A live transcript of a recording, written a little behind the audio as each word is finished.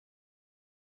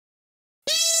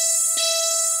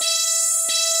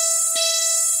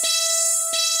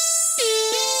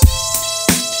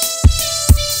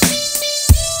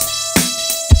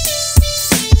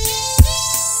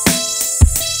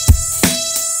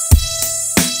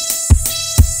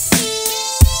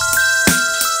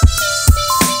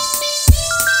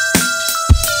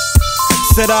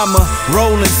that I'm a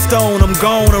rolling stone, I'm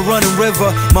gone a running river.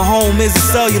 My home is a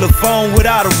cellular phone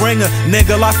without a ringer.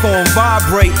 Nigga, life on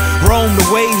vibrate, roam the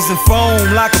waves and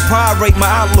foam like a pirate. My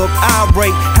outlook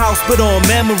irate, house put on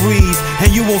memories, and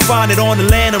you won't find it on the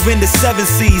land or in the 7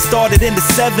 seas. Started in the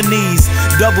 70s,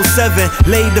 7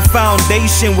 laid the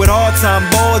foundation with hard time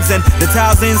boards and the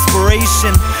tiles of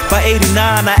inspiration. By 89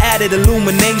 I added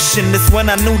illumination. That's when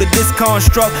I knew that this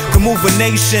construct could move a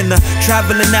nation.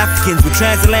 Traveling Africans with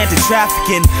transatlantic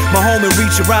trafficking. My home and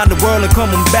reach around the world and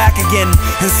coming back again.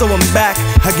 And so I'm back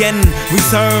again,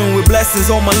 return with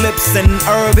blessings on my lips and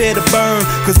herb here to burn.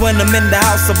 Cause when I'm in the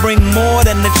house I bring more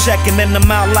than the check, and then I'm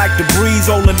out like the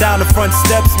breeze rolling down the front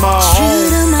steps. My home.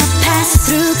 True to my past,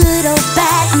 through good or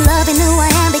bad, I'm loving who I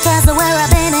am because of where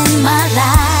I've been in my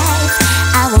life.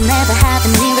 I will never have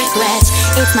any regrets.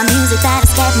 It's my music that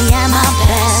has kept me at my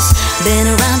best. Been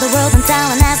around the world and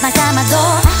talent has knocked at my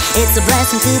door. It's a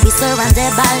blessing to be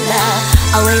surrounded by love.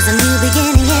 Always a new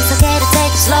beginning, it's okay to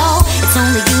take it slow. It's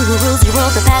only you who rules your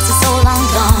world, the past is so long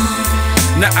gone.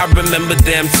 Now I remember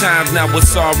them times, now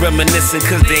it's all reminiscent,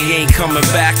 cause they ain't coming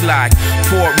back like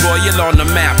Port Royal on the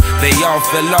map. They all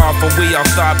fell off, and we all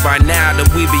thought by now that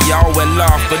we be all well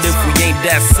off. But if we ain't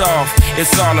that soft,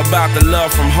 it's all about the love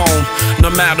from home.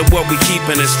 No matter what, we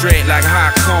keeping it straight like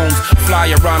hot combs.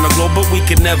 Fly around the globe, but we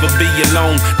can never be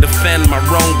alone. Defend my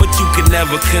wrong, but you can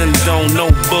never condone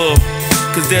no bull.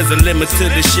 Cause there's a limit to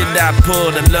the shit I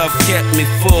pull. The love kept me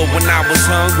full when I was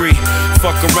hungry.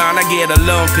 Fuck around, I get a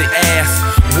lumpy ass.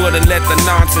 Wouldn't let the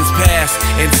nonsense pass.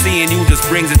 And seeing you just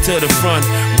brings it to the front.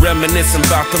 Reminiscing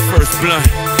about the first blunt.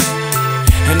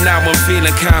 And now I'm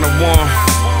feeling kinda warm,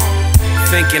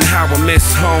 thinking how I miss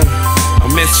home. I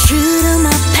miss true to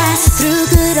my past, through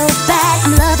good or bad,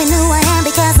 I'm loving who I am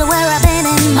because of where I've been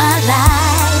in my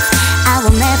life. I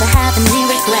will never have any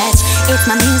regrets. It's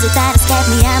my music that has kept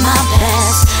me at my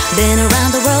best. Been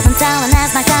around the world and talent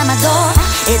has knocked at my door.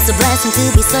 It's a blessing to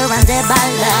be surrounded by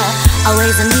love.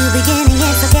 Always a new beginning,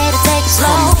 it's okay to take it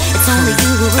slow. It's only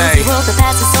you who rules the world, the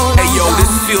past is so long. Hey yo,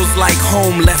 this feels like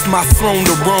home, left my throne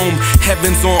to roam.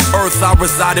 Heavens on earth, I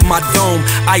reside in my dome.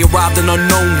 I arrived in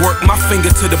unknown, work my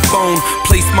finger to the bone.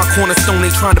 Place my cornerstone,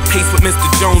 ain't trying to pace with Mr.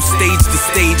 Jones. Stage to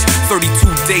stage, 32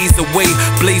 days away.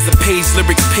 Blaze a page,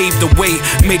 lyrics paved the way.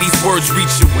 May these words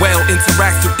reach you well.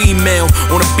 Interact through email,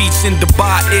 on a beach in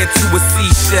Dubai, air to a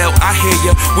seashell. I hear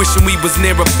ya, wishing we was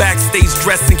nearer. Backstage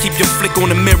dressing, keep your flick on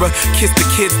the mirror. Kiss the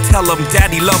kids, tell them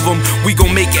daddy love them. We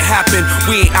gon' make it happen,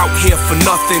 we ain't out here for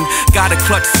nothing. Gotta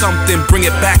clutch something, bring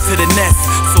it back to the nest.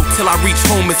 So till I reach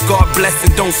home, it's God bless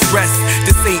and don't stress.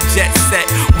 This ain't jet set,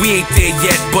 we ain't there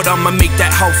yet, but I'ma make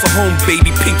that house a home, baby.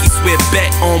 Pinky swear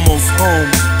bet, almost home.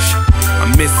 I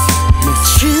miss you.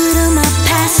 True to my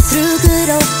past, through good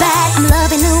or bad, I'm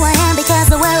loving who I am because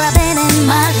of where I've been in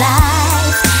my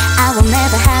life. I will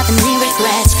never have any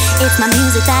regrets. It's my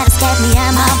music that has kept me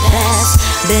at my best.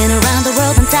 Been around the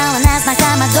world and talent has knocked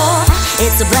at my door.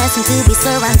 It's a blessing to be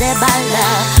surrounded by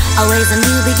love. Always a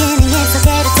new beginning, it's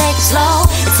okay to take it slow.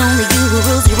 It's only you who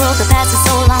rules your world, the past is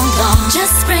so long gone.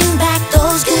 Just bring back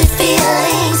those good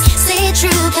feelings. Stay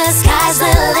true, cause sky's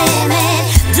the limit.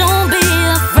 Don't be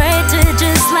afraid to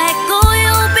just let go.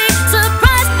 You'll be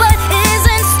surprised what is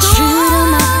in store. True to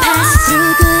my past,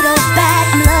 through good or bad,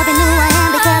 I'm loving who I am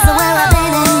because of where I've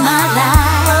been in my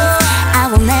life. I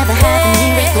will never have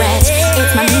any regrets.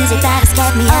 It's my music that has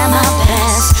kept me at my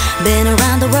best. Been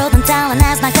around the world and talent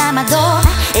has knocked at my door.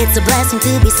 It's a blessing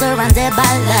to be surrounded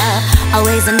by love.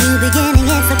 Always a new beginning,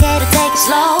 it's okay to take